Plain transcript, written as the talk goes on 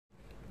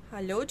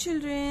Hello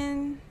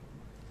children.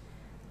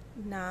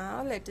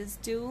 Now let us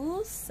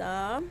do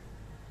some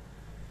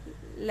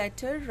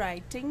letter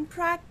writing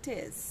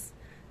practice.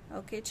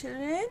 Okay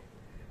children,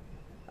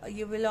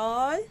 you will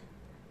all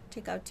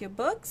take out your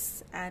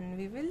books and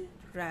we will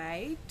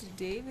write.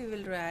 Today we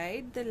will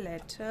write the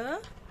letter.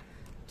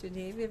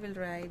 Today we will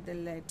write the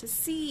letter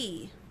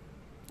C.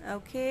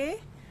 Okay,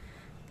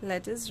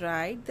 let us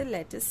write the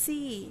letter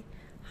C.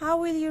 How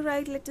will you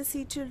write letter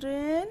C,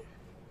 children?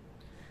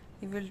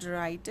 You will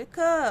write a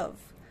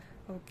curve.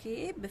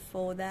 Okay,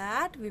 before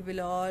that we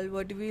will all we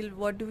will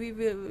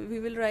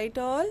write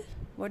all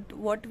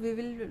what we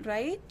will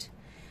write.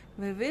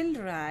 We will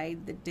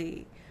write the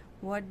day.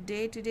 What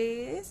day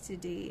today is?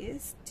 Today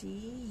is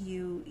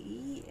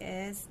Tuesday,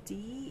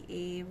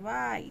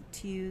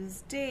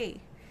 Tuesday.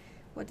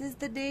 What is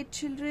the date,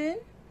 children?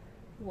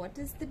 What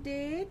is the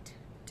date?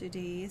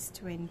 Today is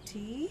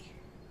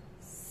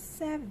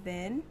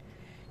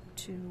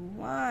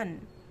 27/1.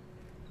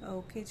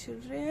 Okay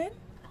children,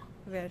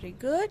 very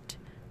good.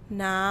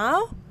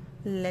 Now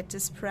let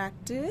us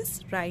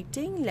practice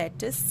writing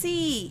letter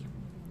C.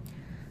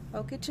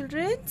 Okay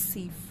children,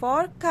 C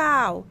for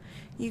cow.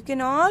 You can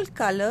all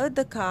color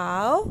the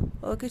cow.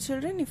 Okay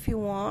children, if you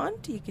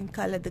want, you can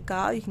color the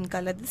cow, you can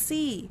color the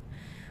C.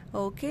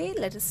 Okay,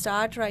 let us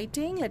start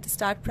writing. Let us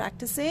start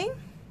practicing.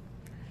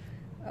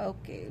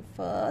 Okay,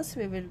 first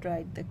we will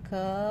write the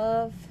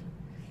curve.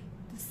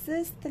 This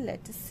is the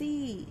letter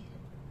C.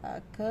 A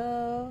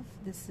curve,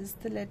 this is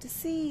the letter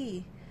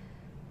C.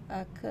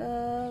 A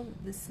curve,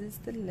 this is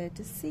the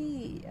letter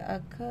C.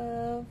 A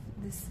curve,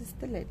 this is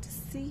the letter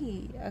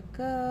C. A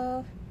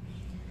curve,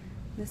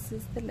 this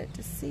is the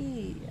letter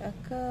C. A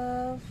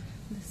curve,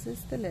 this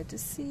is the letter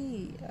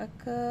C. A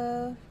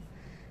curve,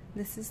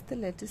 this is the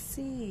letter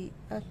C.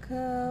 A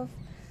curve,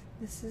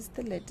 this is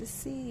the letter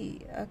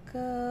C. A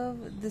curve,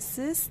 this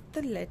is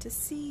the letter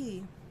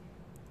C.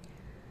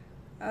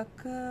 A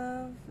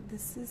curve,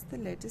 this is the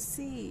letter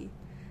C.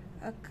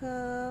 A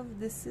curve,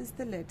 this is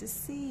the letter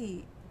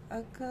C.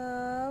 A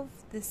curve,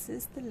 this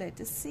is the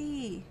letter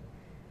C.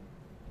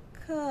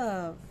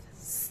 Curve,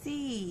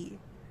 C.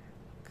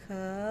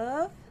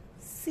 Curve,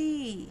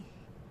 C.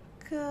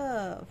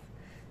 Curve,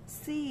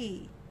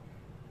 C.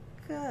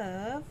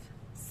 Curve,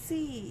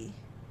 C.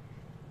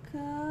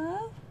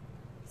 Curve,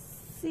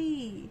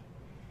 C.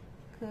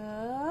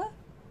 Curve,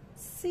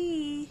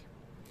 C.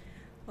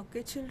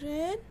 Okay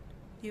children,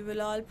 you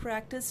will all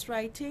practice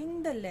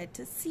writing the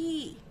letter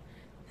C.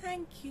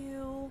 Thank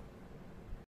you.